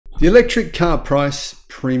The electric car price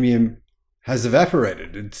premium has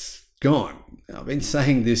evaporated. It's gone. I've been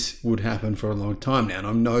saying this would happen for a long time now, and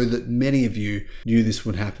I know that many of you knew this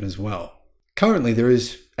would happen as well. Currently, there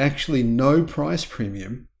is actually no price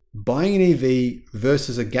premium buying an EV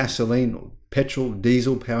versus a gasoline or petrol,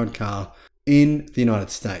 diesel powered car in the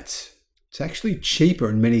United States. It's actually cheaper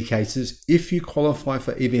in many cases. If you qualify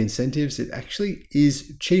for EV incentives, it actually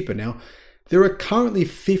is cheaper. Now, there are currently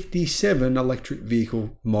 57 electric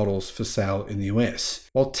vehicle models for sale in the US.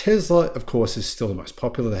 While Tesla, of course, is still the most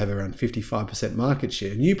popular, they have around 55% market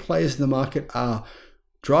share. New players in the market are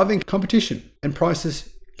driving competition and prices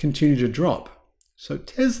continue to drop. So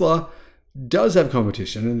Tesla does have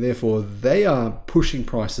competition and therefore they are pushing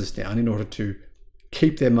prices down in order to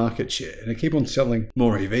keep their market share and to keep on selling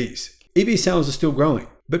more EVs. EV sales are still growing,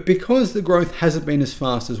 but because the growth hasn't been as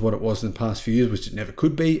fast as what it was in the past few years, which it never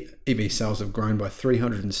could be, EV sales have grown by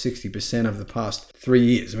 360% over the past 3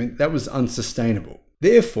 years. I mean, that was unsustainable.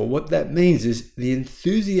 Therefore, what that means is the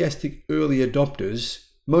enthusiastic early adopters,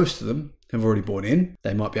 most of them have already bought in.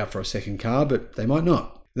 They might be up for a second car, but they might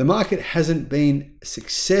not. The market hasn't been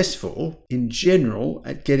successful in general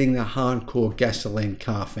at getting the hardcore gasoline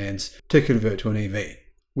car fans to convert to an EV.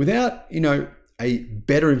 Without, a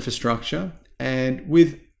better infrastructure and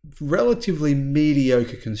with relatively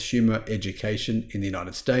mediocre consumer education in the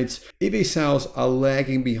United States, EV sales are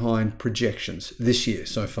lagging behind projections this year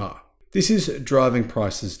so far. This is driving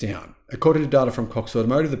prices down. According to data from Cox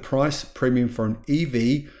Automotive, the price premium for an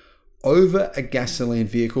EV over a gasoline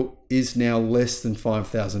vehicle is now less than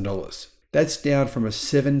 $5,000. That's down from a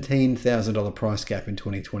 $17,000 price gap in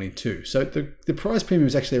 2022. So the price premium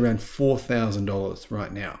is actually around $4,000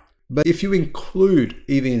 right now. But if you include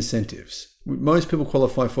EV incentives, most people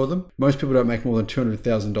qualify for them. Most people don't make more than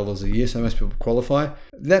 $200,000 a year, so most people qualify.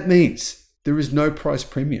 That means there is no price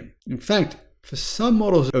premium. In fact, for some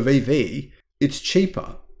models of EV, it's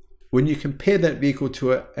cheaper when you compare that vehicle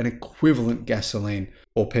to an equivalent gasoline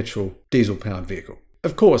or petrol diesel powered vehicle.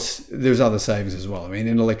 Of course, there's other savings as well. I mean,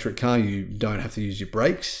 in an electric car, you don't have to use your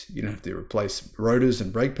brakes. You don't have to replace rotors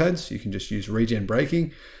and brake pads. You can just use regen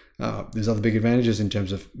braking. There's other big advantages in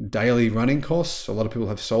terms of daily running costs. A lot of people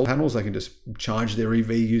have solar panels. They can just charge their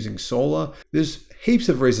EV using solar. There's heaps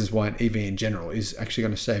of reasons why an EV in general is actually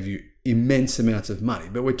going to save you immense amounts of money.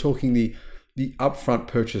 But we're talking the upfront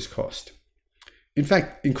purchase cost. In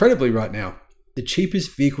fact, incredibly right now, the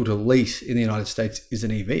cheapest vehicle to lease in the United States is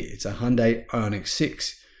an EV. It's a Hyundai Ioniq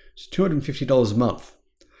 6. It's $250 a month.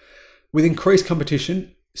 With increased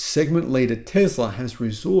competition, segment leader Tesla has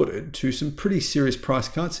resorted to some pretty serious price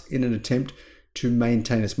cuts in an attempt to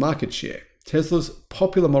maintain its market share. Tesla's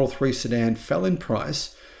popular Model 3 sedan fell in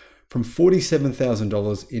price from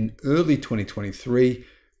 $47,000 in early 2023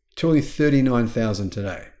 to only $39,000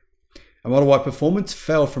 today. A Model Y Performance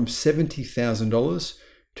fell from $70,000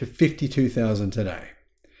 to $52,000 today.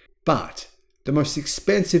 But the most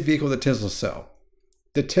expensive vehicle that Tesla sell,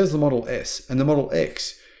 the Tesla Model S and the Model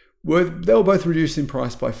X, they were both reduced in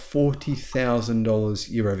price by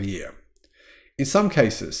 $40,000 year over year. In some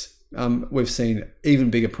cases, we've seen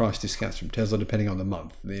even bigger price discounts from Tesla depending on the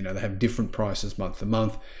month. They have different prices month to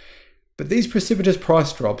month. But these precipitous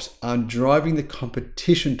price drops are driving the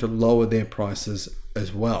competition to lower their prices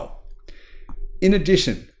as well. In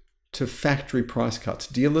addition to factory price cuts,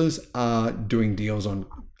 dealers are doing deals on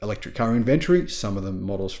electric car inventory, some of them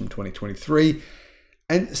models from 2023,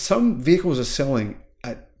 and some vehicles are selling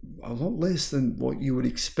at a lot less than what you would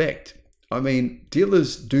expect. I mean,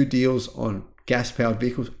 dealers do deals on gas-powered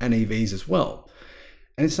vehicles and EVs as well.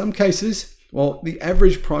 And in some cases, the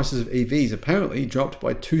average prices of EVs apparently dropped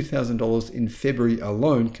by $2,000 in February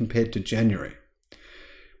alone compared to January.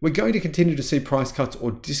 We're going to continue to see price cuts or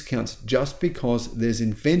discounts just because there's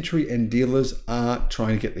inventory and dealers are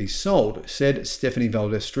trying to get these sold, said Stephanie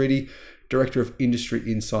Valdez-Streety, Director of Industry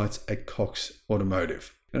Insights at Cox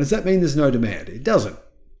Automotive. Now, does that mean there's no demand? It doesn't.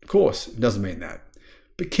 Of course, it doesn't mean that.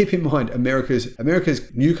 But keep in mind,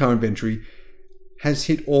 America's new car inventory has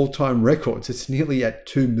hit all-time records. It's nearly at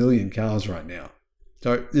 2 million cars right now.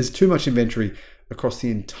 So there's too much inventory across the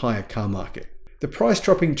entire car market. The price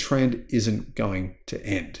dropping trend isn't going to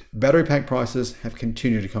end. Battery pack prices have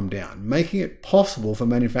continued to come down, making it possible for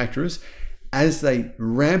manufacturers, as they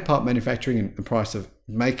ramp up manufacturing and the price of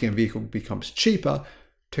making a vehicle becomes cheaper,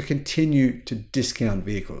 to continue to discount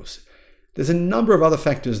vehicles. There's a number of other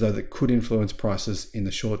factors, though, that could influence prices in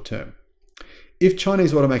the short term. If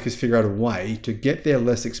Chinese automakers figure out a way to get their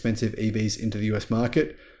less expensive EVs into the US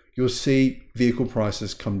market, you'll see vehicle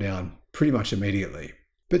prices come down pretty much immediately.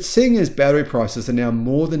 But seeing as battery prices are now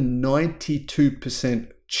more than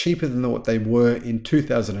 92% cheaper than what they were in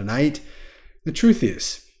 2008, the truth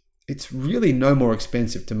is, it's really no more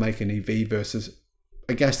expensive to make an EV versus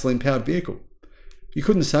a gasoline-powered vehicle. You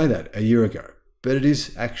couldn't say that a year ago, but it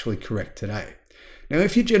is actually correct today. Now,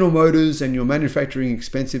 if you're General Motors and you're manufacturing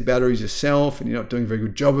expensive batteries yourself and you're not doing a very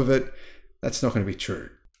good job of it, that's not going to be true.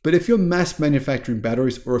 But if you're mass manufacturing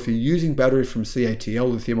batteries, or if you're using batteries from CATL,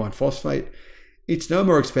 lithium iron phosphate, it's no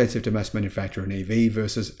more expensive to mass manufacture an EV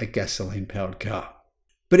versus a gasoline-powered car.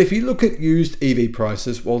 But if you look at used EV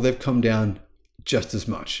prices, well, they've come down just as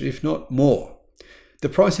much, if not more. The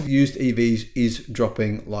price of used EVs is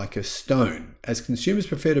dropping like a stone, as consumers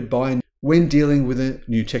prefer to buy when dealing with a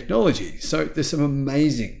new technology. So there's some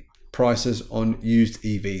amazing prices on used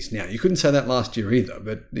EVs now. You couldn't say that last year either,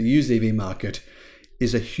 but the used EV market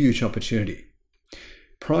is a huge opportunity.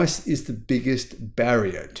 Price is the biggest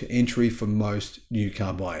barrier to entry for most new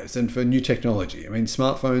car buyers and for new technology. I mean,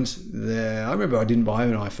 smartphones, I remember I didn't buy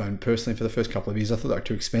an iPhone personally for the first couple of years. I thought they were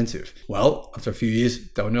too expensive. Well, after a few years,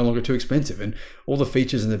 they were no longer too expensive, and all the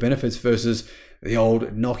features and the benefits versus the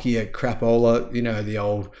old Nokia crapola, the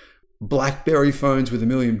old BlackBerry phones with a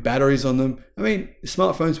million batteries on them. I mean,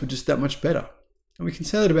 smartphones were just that much better. And we can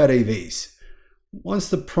say that about EVs. Once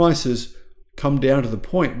the prices come down to the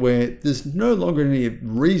point where there's no longer any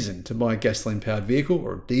reason to buy a gasoline-powered vehicle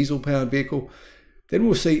or a diesel-powered vehicle, then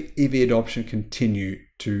we'll see EV adoption continue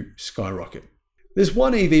to skyrocket. There's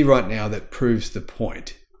one EV right now that proves the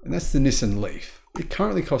point, and that's the Nissan Leaf. It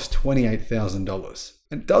currently costs $28,000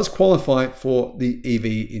 and does qualify for the EV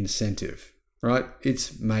incentive, right?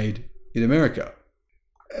 It's made in America.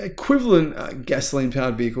 Equivalent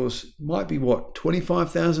gasoline-powered vehicles might be,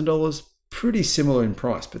 $25,000? Pretty similar in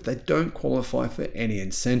price, but they don't qualify for any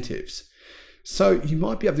incentives. So you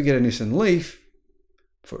might be able to get a Nissan Leaf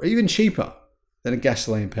for even cheaper than a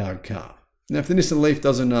gasoline-powered car. Now, if the Nissan Leaf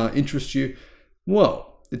doesn't interest you,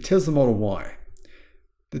 well, it tells the Model Y.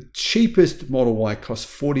 The cheapest Model Y costs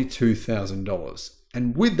 $42,000.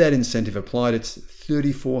 And with that incentive applied, it's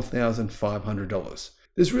 $34,500.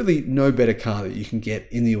 There's really no better car that you can get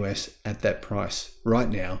in the US at that price right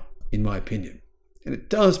now, in my opinion. And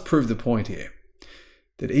it does prove the point here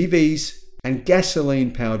that EVs and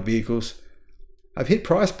gasoline-powered vehicles have hit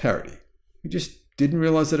price parity. We just didn't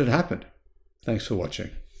realize that it happened. Thanks for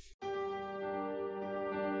watching.